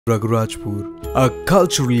Raghurajpur, a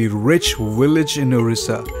culturally rich village in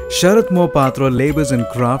Orissa. Sharat Mohapatra labors in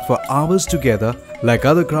craft for hours together like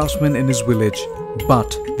other craftsmen in his village.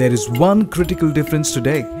 But there is one critical difference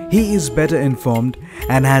today. He is better informed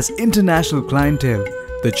and has international clientele.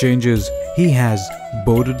 The changes he has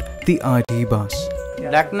boarded the IT bus.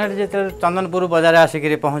 ब्लैकनेट जो चंदनपुर बजार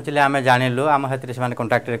आसिक पहुँचले आम जाणिलु आम हाथ से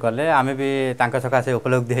contact कले आम भी सकाशे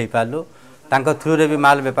उपलब्धि हो पार्लु थ्रू रे भी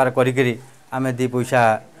माल बेपार करी आम दी पैसा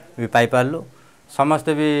भी पाई पार्लु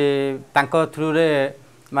समस्ते भी थ्रू रे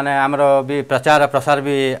माने आमर भी प्रचार प्रसार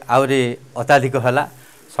भी आहरी अत्याधिक है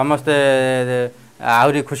समस्ते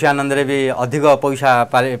आहरी खुशी आनंद रे भी अधिक पैसा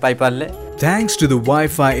पाई Parle. Thanks to the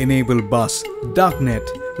Wi-Fi enabled bus, Darknet,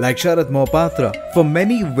 like Sharat Mohapatra, for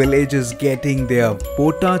many villages getting their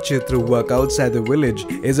Pota Chitra work outside the village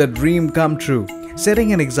is a dream come true.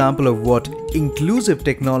 Setting an example of what inclusive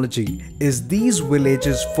technology is, these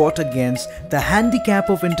villages fought against the handicap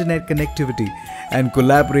of internet connectivity and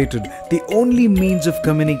collaborated the only means of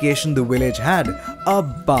communication the village had, a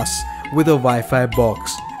bus with a Wi-Fi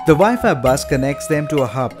box. The Wi-Fi bus connects them to a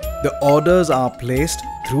hub. The orders are placed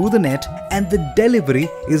through the net and the delivery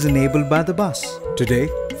is enabled by the bus. Today,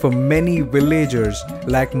 for many villagers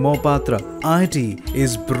like Mohapatra, IT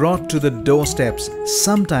is brought to the doorsteps,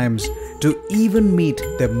 sometimes to even meet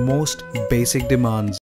their most basic demands.